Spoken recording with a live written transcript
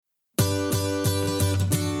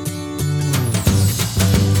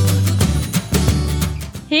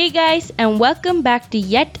Hey guys, and welcome back to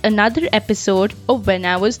yet another episode of When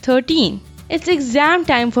I Was 13. It's exam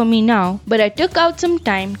time for me now, but I took out some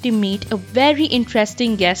time to meet a very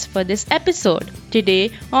interesting guest for this episode.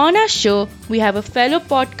 Today, on our show, we have a fellow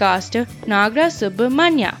podcaster, Naga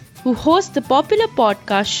Subramanya, who hosts the popular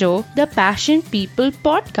podcast show, The Passion People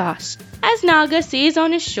Podcast. As Naga says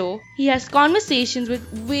on his show, he has conversations with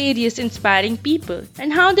various inspiring people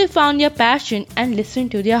and how they found their passion and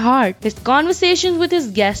listened to their heart. His conversations with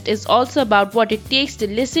his guest is also about what it takes to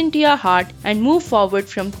listen to your heart and move forward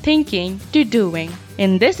from thinking to doing.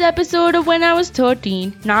 In this episode of When I Was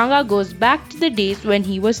 13, Naga goes back to the days when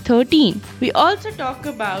he was 13. We also talk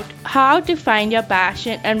about how to find your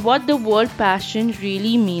passion and what the word passion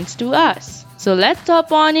really means to us. So let's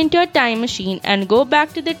hop on into a time machine and go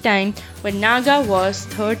back to the time when Naga was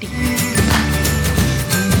 13.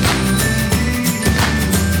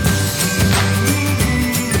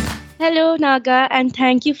 Hello Naga, and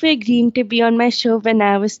thank you for agreeing to be on my show When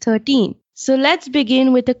I Was 13. So let's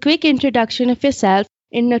begin with a quick introduction of yourself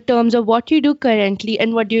in terms of what you do currently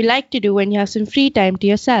and what you like to do when you have some free time to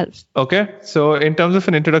yourself. Okay, so in terms of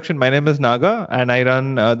an introduction, my name is Naga and I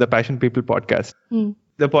run the Passion People podcast.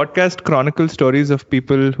 The podcast chronicles stories of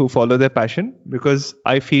people who follow their passion because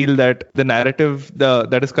I feel that the narrative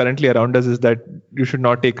that is currently around us is that you should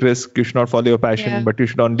not take risks, you should not follow your passion, but you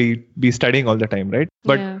should only be studying all the time, right?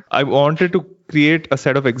 But I wanted to create a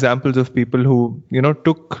set of examples of people who,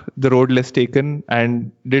 took the road less taken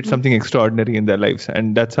and did something extraordinary in their lives.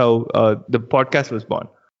 And that's how the podcast was born.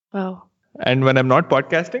 Wow. And when I'm not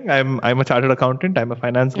podcasting, I'm a chartered accountant, I'm a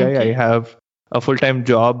finance guy. I have a full-time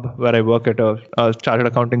job where I work at a chartered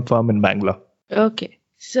accounting firm in Bangalore. Okay.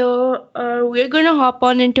 So we're going to hop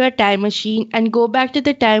on into a time machine and go back to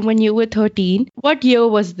the time when you were 13. What year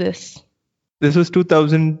was this? This was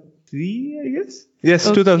 2003, I guess. Yes,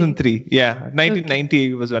 okay. 2003. Yeah,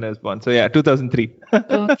 1990 was when I was born. So yeah, 2003.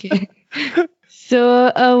 Okay.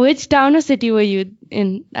 So which town or city were you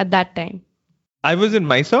in at that time? I was in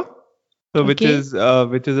Mysore. So which is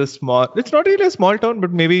a small, it's not really a small town,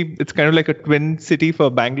 but maybe it's kind of like a twin city for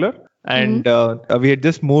Bangalore. And we had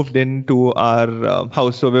just moved into our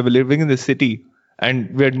house. So we were living in the city and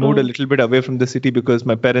we had moved a little bit away from the city because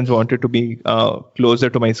my parents wanted to be closer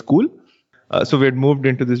to my school. So we had moved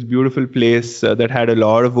into this beautiful place that had a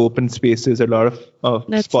lot of open spaces, a lot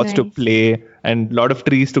of spots to play and a lot of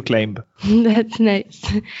trees to climb. That's nice.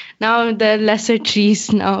 Now there are lesser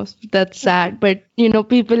trees now. That's sad. But,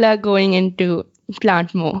 people are going into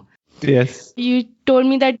plant more. Yes. You told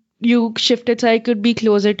me that you shifted so I could be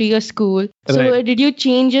closer to your school. So did you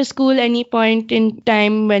change your school any point in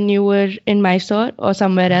time when you were in Mysore or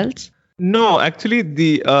somewhere else? No,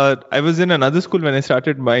 actually, I was in another school when I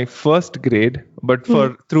started my first grade, but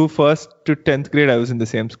through first to 10th grade, I was in the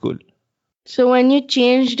same school. So when you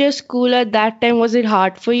changed your school at that time, was it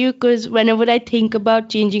hard for you? Because whenever I think about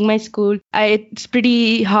changing my school, it's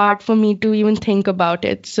pretty hard for me to even think about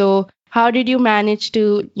it. So how did you manage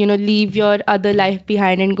to, leave your other life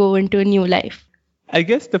behind and go into a new life? I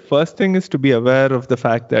guess the first thing is to be aware of the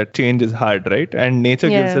fact that change is hard, right? And nature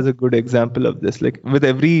gives us a good example of this. Like with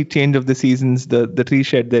every change of the seasons, the trees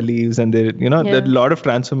shed their leaves and a lot of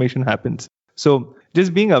transformation happens. So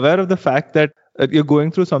just being aware of the fact that you're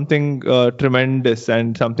going through something tremendous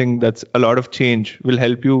and something that's a lot of change will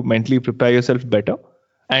help you mentally prepare yourself better.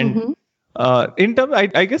 And in terms,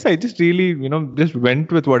 I guess I just really, just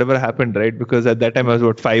went with whatever happened, right? Because at that time I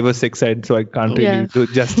was 5 or 6, so I can't really do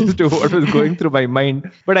justice to what was going through my mind.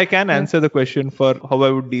 But I can answer the question for how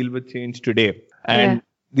I would deal with change today. And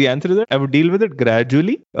the answer is that I would deal with it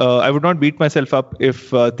gradually. I would not beat myself up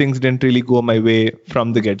if things didn't really go my way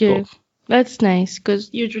from the get-go. Yeah. That's nice because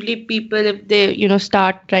usually people, if they,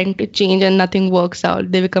 start trying to change and nothing works out,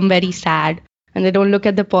 they become very sad. And they don't look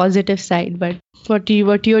at the positive side, but what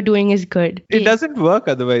you're doing is good. It doesn't work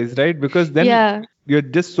otherwise, right? Because then you're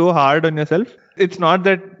just so hard on yourself. It's not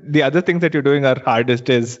that the other things that you're doing are hard as it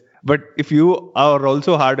is, but if you are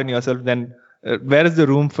also hard on yourself, then where is the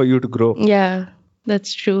room for you to grow? Yeah,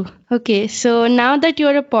 that's true. Okay, so now that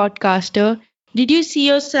you're a podcaster, did you see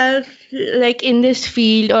yourself like in this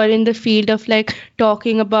field or in the field of like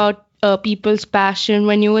talking about people's passion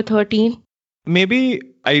when you were 13? Maybe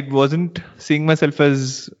I wasn't seeing myself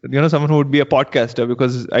as, someone who would be a podcaster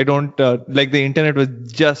because I don't, the internet was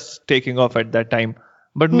just taking off at that time.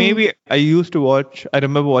 But maybe I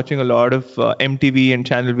remember watching a lot of MTV and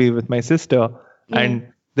Channel V with my sister.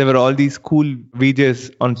 And there were all these cool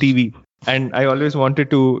VJs on TV. And I always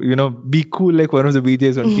wanted to, be cool like one of the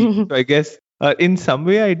VJs on TV. So I guess in some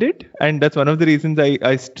way I did. And that's one of the reasons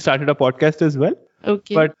I started a podcast as well.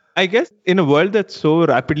 Okay. But I guess in a world that's so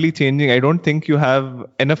rapidly changing, I don't think you have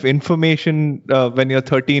enough information when you're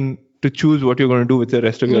 13 to choose what you're going to do with the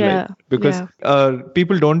rest of your life. Because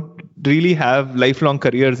people don't really have lifelong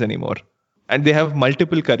careers anymore. And they have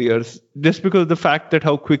multiple careers just because of the fact that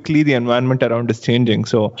how quickly the environment around is changing.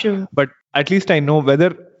 So, True. But at least I know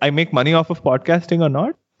whether I make money off of podcasting or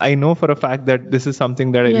not. I know for a fact that this is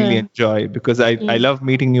something that I really enjoy because I love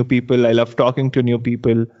meeting new people. I love talking to new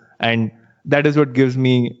people. And that is what gives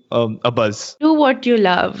me a buzz. Do what you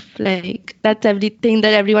love. Like, that's everything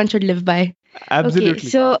that everyone should live by. Absolutely.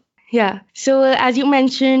 Okay, so as you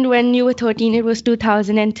mentioned, when you were 13, it was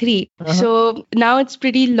 2003. So now it's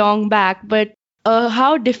pretty long back. But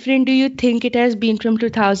how different do you think it has been from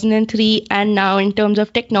 2003 and now in terms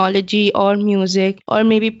of technology or music or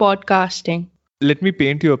maybe podcasting? Let me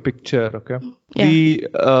paint you a picture, okay?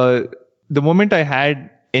 Yeah. The moment I had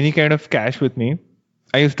any kind of cash with me,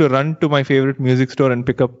 I used to run to my favorite music store and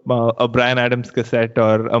pick up a Bryan Adams cassette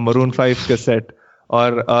or a Maroon 5 cassette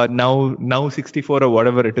or now 64 or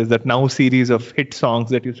whatever it is, that Now series of hit songs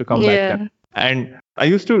that used to come back then. And I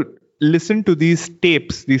used to listen to these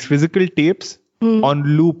tapes, these physical tapes on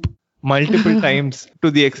loop multiple times to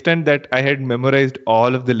the extent that I had memorized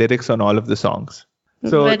all of the lyrics on all of the songs.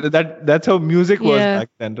 So that's how music was back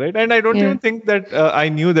then, right? And I don't even think that I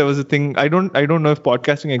knew there was a thing. I don't know if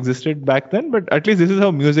podcasting existed back then, but at least this is how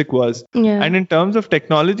music was. Yeah. And in terms of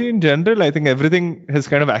technology in general, I think everything has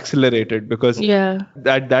kind of accelerated because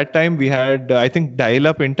at that time we had, I think,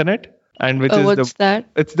 dial-up internet. And which is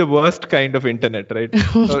it's the worst kind of internet, right?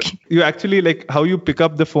 So you actually, like, how you pick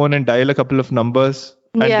up the phone and dial a couple of numbers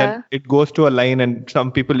and then it goes to a line and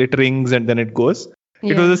some people it rings and then it goes.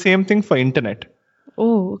 It was the same thing for internet.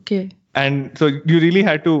 Oh, okay. And so you really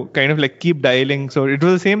had to kind of like keep dialing. So it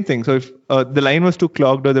was the same thing. So if the line was too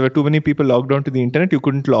clogged or there were too many people logged on to the internet, you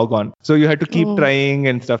couldn't log on. So you had to keep trying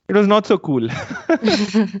and stuff. It was not so cool.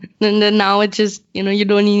 And then now it's just, you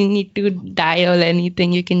don't even need to dial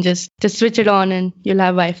anything. You can just switch it on and you'll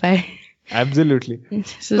have Wi-Fi. Absolutely.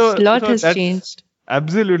 So a lot has changed.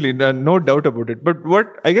 Absolutely. No doubt about it. But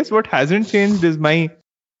what hasn't changed is my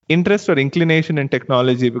interest or inclination in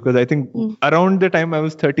technology, because I think around the time I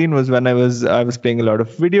was 13 was when I was playing a lot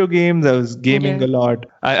of video games. I was gaming a lot.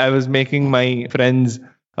 I was making my friends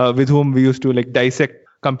with whom we used to like dissect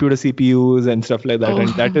computer CPUs and stuff like that. And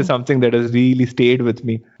that is something that has really stayed with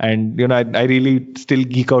me. And, I really still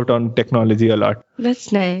geek out on technology a lot.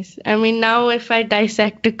 That's nice. I mean, now if I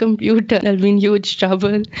dissect a computer, I'll be in huge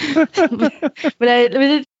trouble. but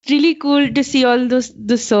it's really cool to see all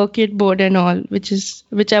the circuit board and all,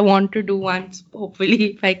 which I want to do once,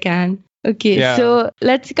 hopefully, if I can. Okay, so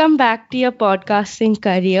let's come back to your podcasting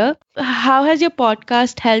career. How has your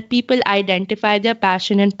podcast helped people identify their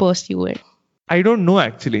passion and pursue it? I don't know,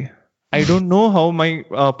 actually. I don't know how my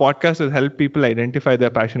podcast has helped people identify their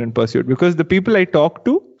passion and pursue it, because the people I talk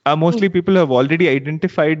to are mostly people who have already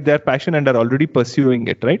identified their passion and are already pursuing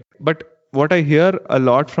it, right? But what I hear a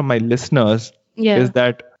lot from my listeners is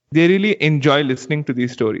that they really enjoy listening to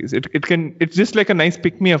these stories. It's just like a nice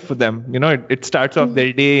pick-me-up for them. It starts off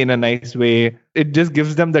their day in a nice way. It just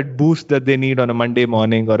gives them that boost that they need on a Monday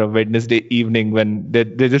morning or a Wednesday evening when they're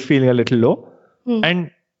just feeling a little low.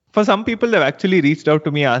 And for some people, they've actually reached out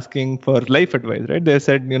to me asking for life advice, right? They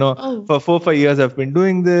said, for 4-5 years, I've been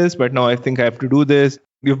doing this, but now I think I have to do this.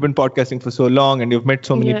 You've been podcasting for so long and you've met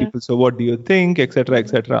so many people. So what do you think, etc.,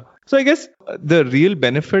 etc. So I guess the real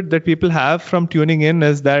benefit that people have from tuning in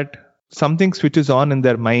is that something switches on in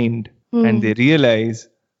their mind and they realize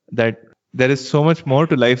that there is so much more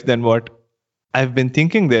to life than what I've been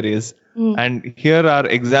thinking there is. And here are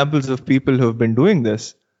examples of people who have been doing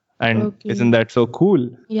this. And isn't that so cool?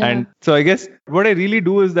 Yeah. And so I guess what I really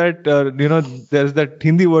do is that, there's that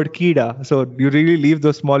Hindi word Keeda. So you really leave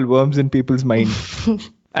those small worms in people's mind.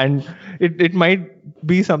 And it might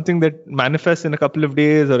be something that manifests in a couple of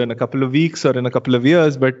days or in a couple of weeks or in a couple of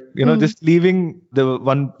years. But, just leaving the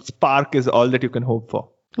one spark is all that you can hope for.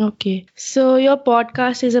 Okay. So your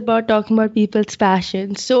podcast is about talking about people's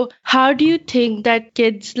passions. So how do you think that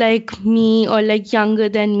kids like me or like younger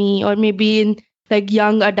than me or maybe in like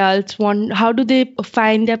young adults how do they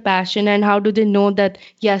find their passion and how do they know that,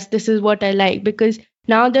 yes, this is what I like? Because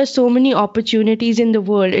now there's so many opportunities in the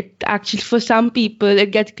world. It actually, for some people,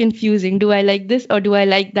 it gets confusing. Do I like this or do I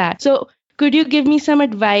like that? So could you give me some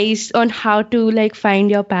advice on how to like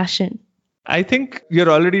find your passion? I think you're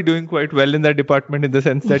already doing quite well in that department in the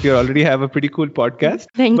sense that you already have a pretty cool podcast.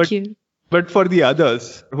 Thank you. But for the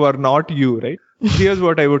others who are not you, right? Here's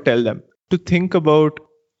what I would tell them. To think about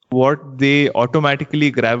what they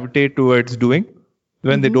automatically gravitate towards doing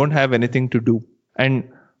when they don't have anything to do. And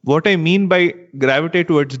What I mean by gravitate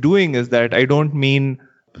towards doing is that I don't mean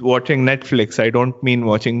watching Netflix. I don't mean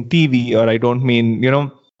watching TV, or I don't mean,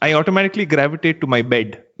 I automatically gravitate to my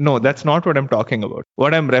bed. No, that's not what I'm talking about.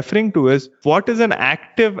 What I'm referring to is, what is an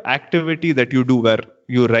active activity that you do where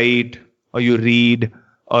you write or you read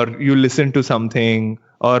or you listen to something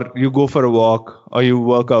or you go for a walk or you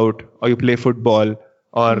work out or you play football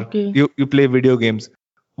or you play video games.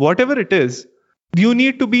 Whatever it is, you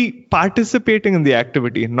need to be participating in the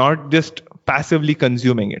activity, not just passively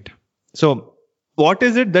consuming it. So what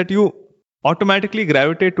is it that you automatically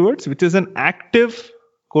gravitate towards, which is an active,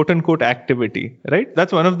 quote unquote, activity, right?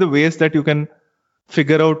 That's one of the ways that you can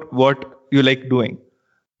figure out what you like doing.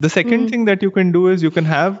 The second thing that you can do is you can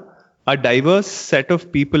have a diverse set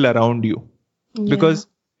of people around you, because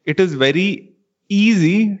it is very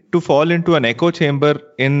easy to fall into an echo chamber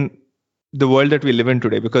in the world that we live in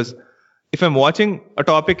today. Because if I'm watching a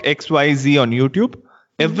topic XYZ on YouTube,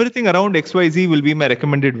 everything around XYZ will be my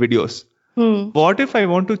recommended videos. What if I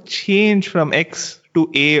want to change from X to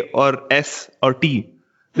A or S or T?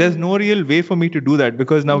 There's no real way for me to do that,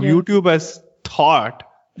 because now YouTube has thought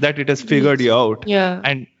that it has figured you out.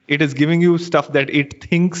 And it is giving you stuff that it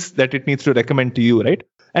thinks that it needs to recommend to you, right?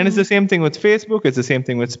 And it's the same thing with Facebook. It's the same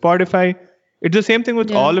thing with Spotify. It's the same thing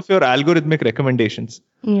with all of your algorithmic recommendations.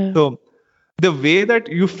 So the way that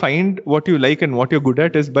you find what you like and what you're good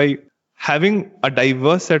at is by having a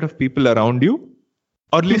diverse set of people around you,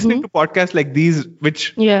 or listening to podcasts like these,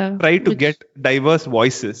 which try to get diverse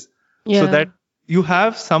voices, so that you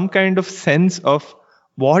have some kind of sense of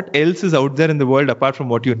what else is out there in the world apart from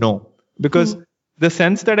what you know. Because the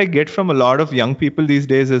sense that I get from a lot of young people these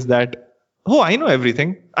days is that, I know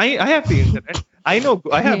everything. I have the internet. I know,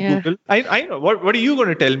 I have Google. I know. What are you going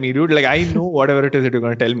to tell me, dude? Like, I know whatever it is that you're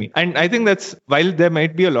going to tell me. And I think that's, while there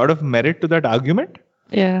might be a lot of merit to that argument.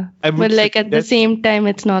 But like at the same time,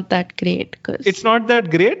 it's not that great. It's not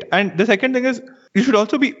that great. And the second thing is, you should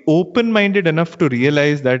also be open-minded enough to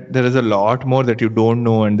realize that there is a lot more that you don't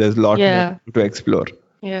know, and there's a lot more to explore.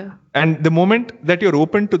 And the moment that you're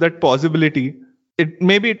open to that possibility,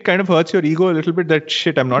 it kind of hurts your ego a little bit, that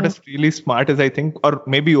shit, I'm not as really smart as I think, or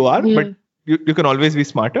maybe you are, but you can always be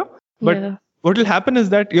smarter. But what will happen is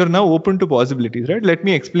that you're now open to possibilities, right? Let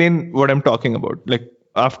me explain what I'm talking about. Like,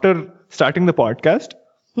 after starting the podcast,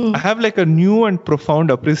 I have like a new and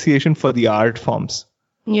profound appreciation for the art forms.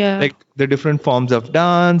 Like the different forms of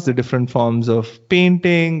dance, the different forms of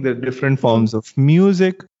painting, the different forms of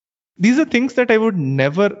music. These are things that I would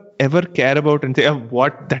never ever care about and say,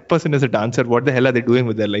 what, that person is a dancer, what the hell are they doing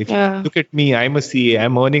with their life? Look at me, I'm a CA,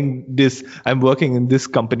 I'm earning this, I'm working in this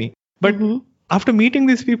company. But after meeting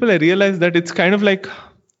these people, I realized that it's kind of like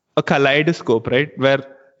a kaleidoscope, right? Where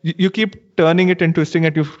you keep turning it and twisting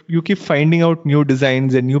it. You keep finding out new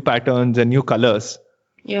designs and new patterns and new colors.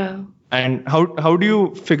 And how do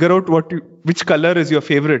you figure out which color is your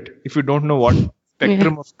favorite if you don't know what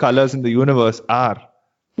spectrum of colors in the universe are?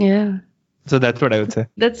 So that's what I would say.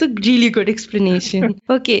 That's a really good explanation.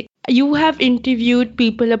 Okay. You have interviewed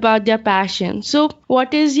people about their passion. So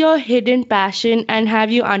what is your hidden passion, and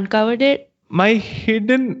have you uncovered it?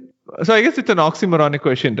 So I guess it's an oxymoronic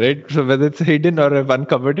question, right? So whether it's hidden or I've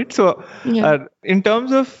uncovered it. So in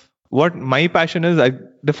terms of what my passion is,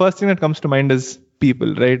 the first thing that comes to mind is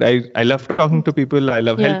people, right? I love talking to people. I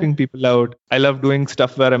love helping people out. I love doing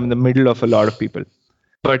stuff where I'm in the middle of a lot of people.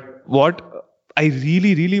 But what I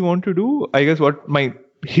really, really want to do, I guess what my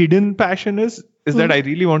hidden passion is that I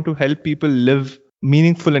really want to help people live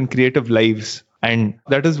meaningful and creative lives. And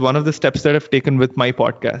that is one of the steps that I've taken with my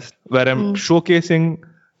podcast, where I'm showcasing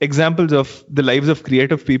examples of the lives of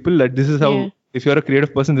creative people. That this is how, if you're a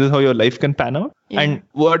creative person, this is how your life can pan out. And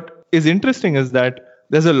what is interesting is that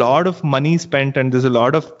there's a lot of money spent and there's a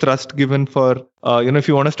lot of trust given for, if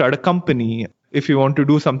you want to start a company, if you want to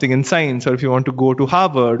do something in science, or if you want to go to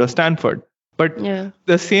Harvard or Stanford. But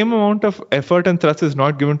the same amount of effort and trust is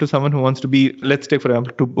not given to someone who wants to be, let's take for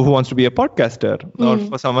example, who wants to be a podcaster, or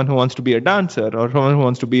for someone who wants to be a dancer, or someone who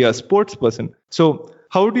wants to be a sports person. So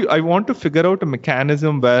I want to figure out a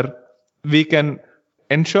mechanism where we can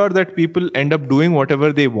ensure that people end up doing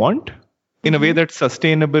whatever they want in a way that's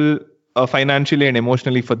sustainable financially and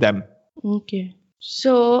emotionally for them. Okay.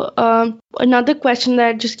 So another question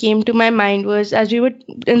that just came to my mind was, as we were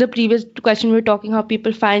in the previous question, we were talking how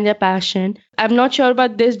people find their passion. I'm not sure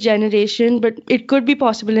about this generation, but it could be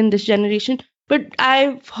possible in this generation. But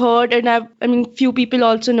I've heard, and few people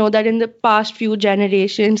also know that in the past few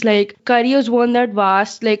generations, like careers weren't that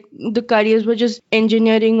vast. Like the careers were just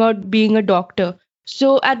engineering or being a doctor.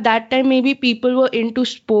 So at that time, maybe people were into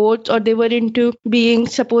sports or they were into being,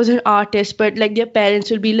 suppose, an artist, but like their parents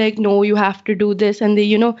will be like, no, you have to do this. And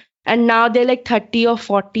they, and now they're like 30 or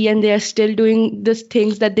 40 and they are still doing these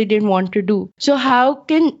things that they didn't want to do. So how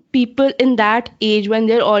can people in that age, when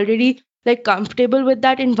they're already like comfortable with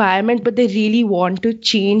that environment, but they really want to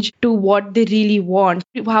change to what they really want,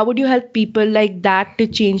 how would you help people like that to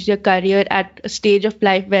change their career at a stage of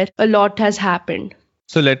life where a lot has happened?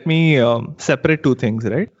 So let me separate two things,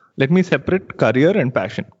 right? Let me separate career and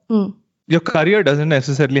passion. Your career doesn't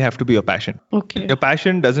necessarily have to be your passion. Okay. Your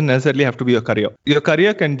passion doesn't necessarily have to be your career. Your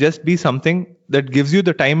career can just be something that gives you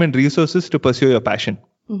the time and resources to pursue your passion.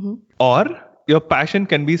 Or your passion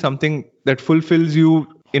can be something that fulfills you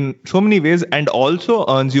in so many ways and also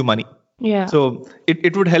earns you money. Yeah. So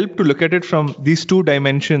it would help to look at it from these two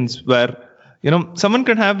dimensions where, someone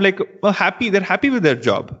can have like they're happy with their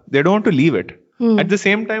job. They don't want to leave it. At the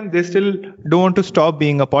same time, they still don't want to stop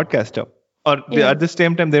being a podcaster. Or at the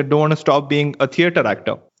same time, they don't want to stop being a theater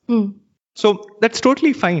actor. So that's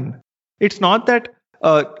totally fine. It's not that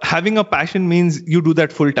having a passion means you do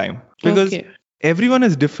that full time. Because everyone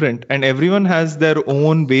is different and everyone has their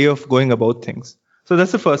own way of going about things. So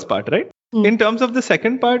that's the first part, right? In terms of the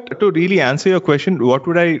second part, to really answer your question, what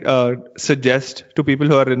would I suggest to people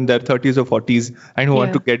who are in their 30s or 40s and who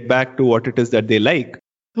want to get back to what it is that they like?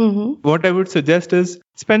 What I would suggest is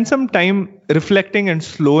spend some time reflecting and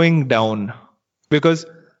slowing down, because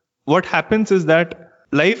what happens is that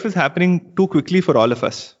life is happening too quickly for all of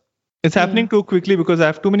us. It's happening too quickly because I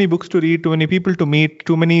have too many books to read, too many people to meet,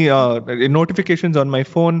 too many notifications on my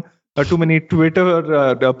phone, too many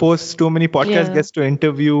Twitter posts, too many podcast guests to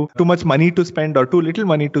interview, too much money to spend or too little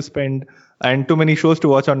money to spend, and too many shows to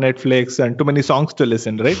watch on Netflix and too many songs to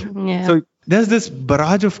listen, right? So there's this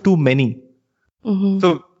barrage of too many.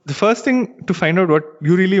 So the first thing to find out what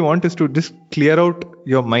you really want is to just clear out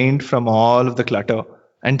your mind from all of the clutter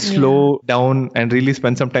and slow down and really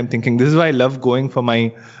spend some time thinking. This is why I love going for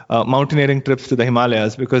my mountaineering trips to the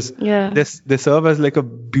Himalayas, because they serve as like a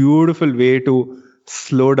beautiful way to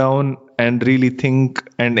slow down and really think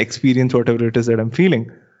and experience whatever it is that I'm feeling.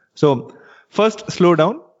 So first, slow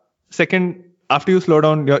down. Second, after you slow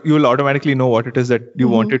down, you will automatically know what it is that you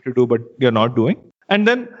wanted to do, but you're not doing. And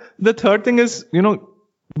then the third thing is,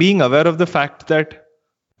 being aware of the fact that,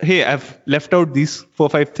 hey, I've left out these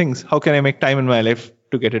 4-5 things. How can I make time in my life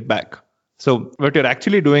to get it back? So what you're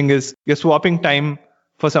actually doing is you're swapping time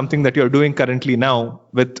for something that you're doing currently now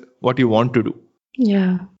with what you want to do.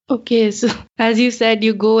 Yeah. Okay, so as you said,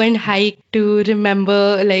 you go and hike to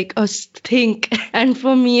remember, like, or think. And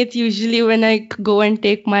for me, it's usually when I go and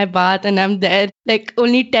take my bath and I'm there, like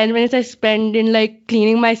only 10 minutes I spend in like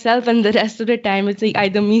cleaning myself, and the rest of the time it's like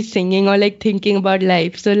either me singing or like thinking about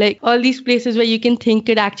life. So like all these places where you can think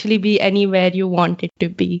could actually be anywhere you want it to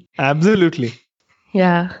be. Absolutely.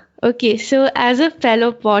 Yeah. Okay, so as a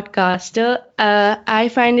fellow podcaster, I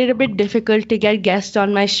find it a bit difficult to get guests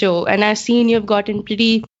on my show. And I've seen you've gotten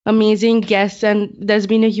pretty amazing guests and there's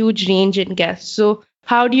been a huge range in guests. So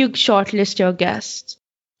how do you shortlist your guests?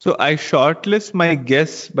 So I shortlist my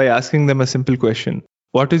guests by asking them a simple question.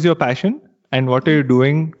 What is your passion and what are you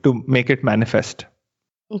doing to make it manifest?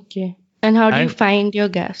 Okay. And how do you find your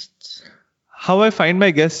guests? How I find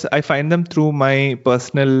my guests, I find them through my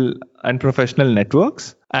personal and professional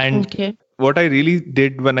networks. And what I really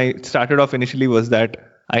did when I started off initially was that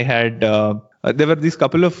I had, there were these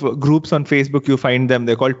couple of groups on Facebook, you find them,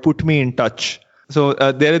 they're called Put Me in Touch. So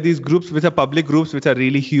there are these groups which are public groups which are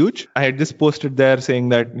really huge. I had just posted there saying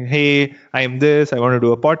that, hey, I am this, I want to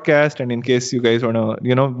do a podcast. And in case you guys want to,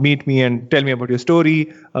 meet me and tell me about your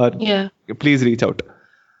story, please reach out.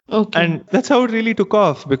 Okay. And that's how it really took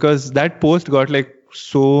off, because that post got like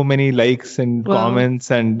so many likes and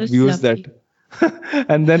comments and views lovely.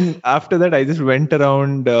 And then after that, I just went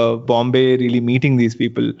around Bombay really meeting these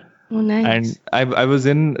people. Oh, nice. And I was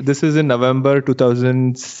this is in November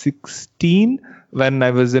 2016 when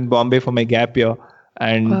I was in Bombay for my gap year.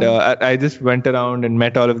 And I just went around and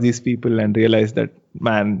met all of these people and realized that,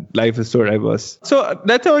 man, life is so diverse. So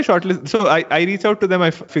that's how I shortlist. So I reach out to them.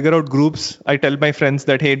 I figure out groups. I tell my friends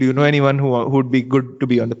that, hey, do you know anyone who would be good to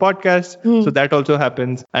be on the podcast? So that also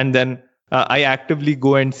happens. And then I actively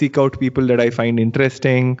go and seek out people that I find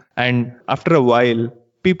interesting. And after a while,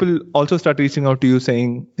 people also start reaching out to you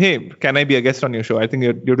saying, hey, can I be a guest on your show? I think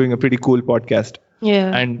you're doing a pretty cool podcast.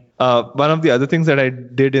 Yeah. And one of the other things that I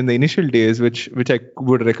did in the initial days, which I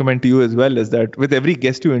would recommend to you as well, is that with every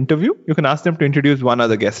guest you interview, you can ask them to introduce one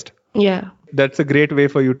other guest. Yeah. That's a great way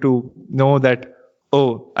for you to know that,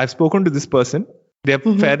 oh, I've spoken to this person. They're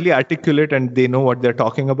fairly articulate and they know what they're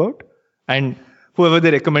talking about. And whoever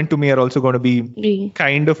they recommend to me are also going to be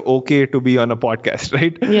kind of okay to be on a podcast,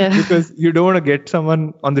 right? Yeah. Because you don't want to get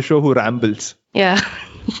someone on the show who rambles. Yeah,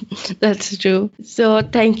 that's true. So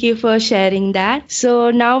thank you for sharing that.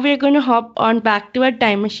 So now we're going to hop on back to a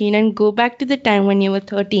time machine and go back to the time when you were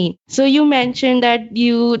 13. So you mentioned that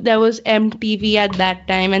there was MTV at that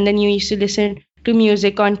time, and then you used to listen to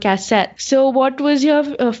music on cassette. So what was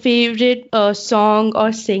your favorite song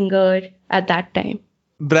or singer at that time?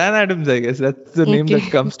 Bryan Adams, I guess. That's the name that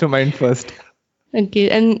comes to mind first. Okay,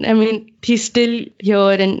 and I mean, he's still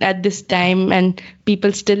here and at this time, and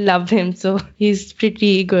people still love him, so he's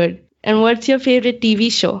pretty good. And what's your favorite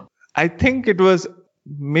TV show? I think it was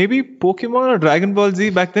maybe Pokemon or Dragon Ball Z.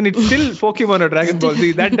 Back then, it's still Pokemon or Dragon Ball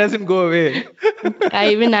Z. That doesn't go away.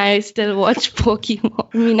 I still watch Pokemon.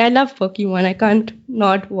 I mean, I love Pokemon. I can't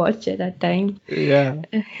not watch it at times. Yeah.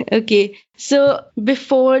 Okay. So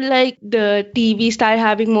before like the TV started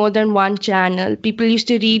having more than one channel, people used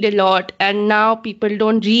to read a lot, and now people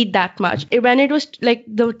don't read that much. When it was like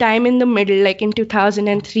the time in the middle, like in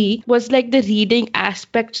 2003, was like the reading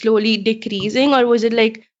aspect slowly decreasing, or was it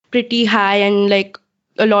like pretty high and like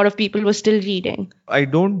a lot of people were still reading? I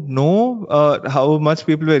don't know how much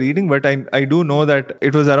people were reading, but I do know that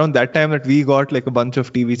it was around that time that we got like a bunch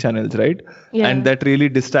of TV channels, right? Yeah. And that really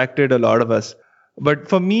distracted a lot of us. But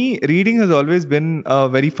for me, reading has always been a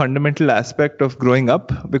very fundamental aspect of growing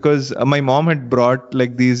up, because my mom had brought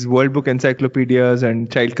like these World Book encyclopedias and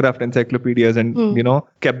Childcraft encyclopedias and,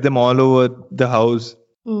 kept them all over the house.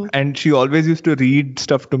 And she always used to read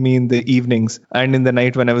stuff to me in the evenings and in the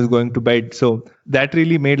night when I was going to bed. So that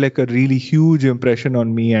really made like a really huge impression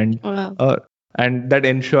on me. And and that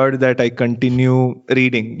ensured that I continue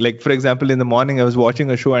reading. Like, for example, in the morning, I was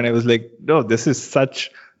watching a show and I was like, oh, this is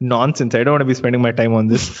such nonsense. I don't want to be spending my time on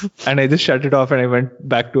this. And I just shut it off and I went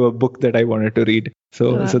back to a book that I wanted to read.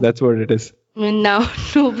 So that's what it is. I mean, now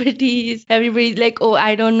everybody's like, oh,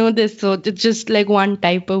 I don't know this. So it's just like one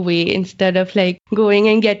type of way instead of like going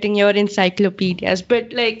and getting your encyclopedias.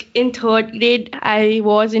 But like in third grade, I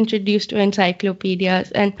was introduced to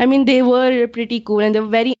encyclopedias. And I mean, they were pretty cool and they were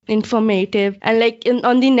very informative. And like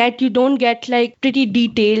on the net, you don't get like pretty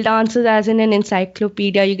detailed answers as in an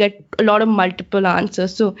encyclopedia. You get a lot of multiple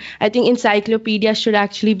answers. So I think encyclopedias should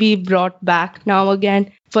actually be brought back now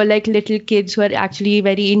again, for like little kids who are actually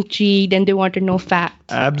very intrigued and they want to know facts.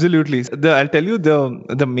 Absolutely. I'll tell you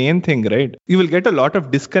the main thing, right? You will get a lot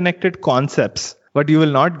of disconnected concepts, but you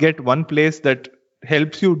will not get one place that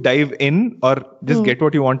helps you dive in or just get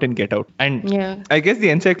what you want and get out. And I guess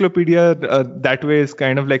the encyclopedia that way is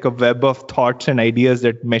kind of like a web of thoughts and ideas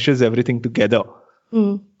that meshes everything together.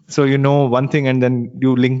 So you know one thing and then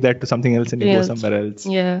you link that to something else and you go somewhere else.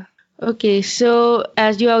 Yeah. Okay, so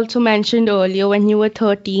as you also mentioned earlier, when you were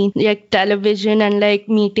 13, like television and like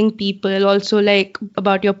meeting people, also like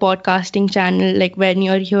about your podcasting channel, like when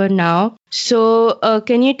you're here now. So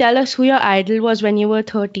can you tell us who your idol was when you were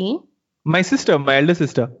 13? My sister, my elder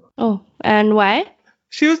sister. Oh, and why?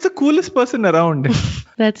 She was the coolest person around.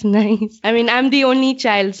 That's nice. I mean, I'm the only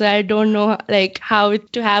child, so I don't know like how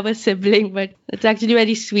to have a sibling, but it's actually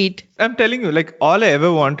very sweet. I'm telling you, like all I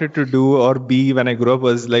ever wanted to do or be when I grew up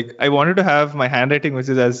was like, I wanted to have my handwriting, which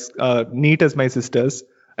is as neat as my sister's.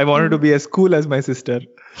 I wanted to be as cool as my sister.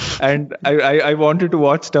 And I wanted to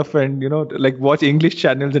watch stuff and, like watch English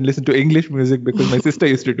channels and listen to English music because my sister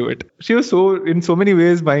used to do it. She was in so many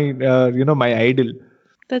ways, my idol.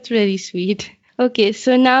 That's very sweet. Okay,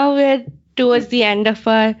 so now we're towards the end of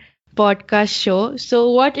our podcast show. So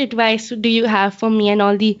what advice do you have for me and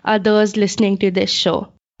all the others listening to this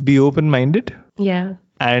show? Be open-minded. Yeah.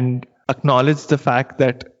 And acknowledge the fact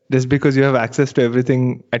that just because you have access to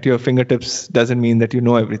everything at your fingertips doesn't mean that you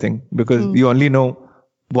know everything, because you only know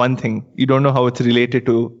one thing. You don't know how it's related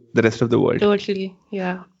to the rest of the world. Totally.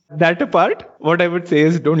 Yeah. That apart, what I would say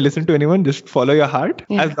is don't listen to anyone. Just follow your heart.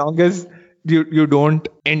 Yeah. As long as you don't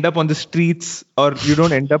end up on the streets or you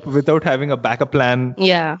don't end up without having a backup plan.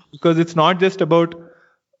 Yeah. Because it's not just about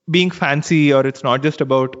being fancy or it's not just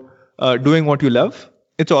about doing what you love.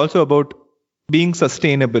 It's also about being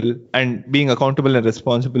sustainable and being accountable and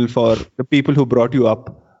responsible for the people who brought you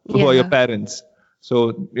up, who are your parents.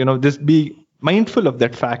 So, just be mindful of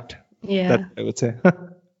that fact. Yeah. That I would say.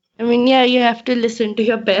 I mean, you have to listen to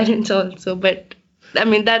your parents also, but I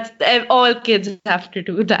mean, that's all kids have to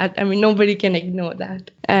do that. I mean, nobody can ignore that.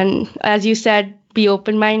 And as you said, be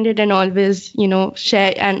open-minded and always,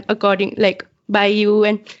 share and by you.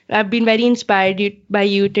 And I've been very inspired by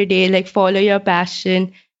you today, like follow your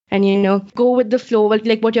passion and go with the flow with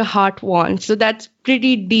like what your heart wants. So that's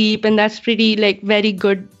pretty deep, and that's pretty like very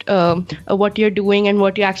good what you're doing and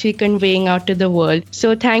what you're actually conveying out to the world.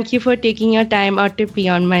 So thank you for taking your time out to be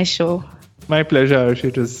on my show. My pleasure, Arshi.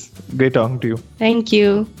 It was great talking to you. Thank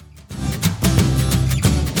you.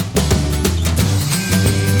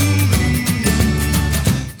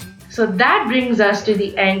 So that brings us to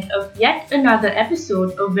the end of yet another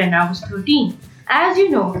episode of When I Was 13. As you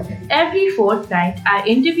know, every fortnight I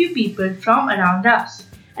interview people from around us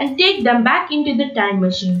and take them back into the time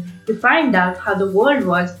machine to find out how the world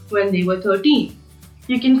was when they were 13.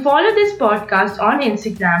 You can follow this podcast on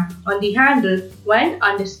Instagram on the handle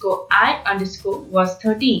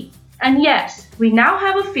when_I_was13. And yes, we now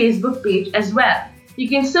have a Facebook page as well. You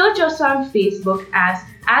can search us on Facebook as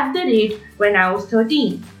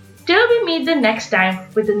 @WhenIwas13. Till we meet the next time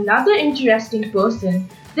with another interesting person,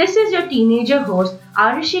 this is your teenager host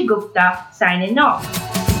Arushi Gupta signing off.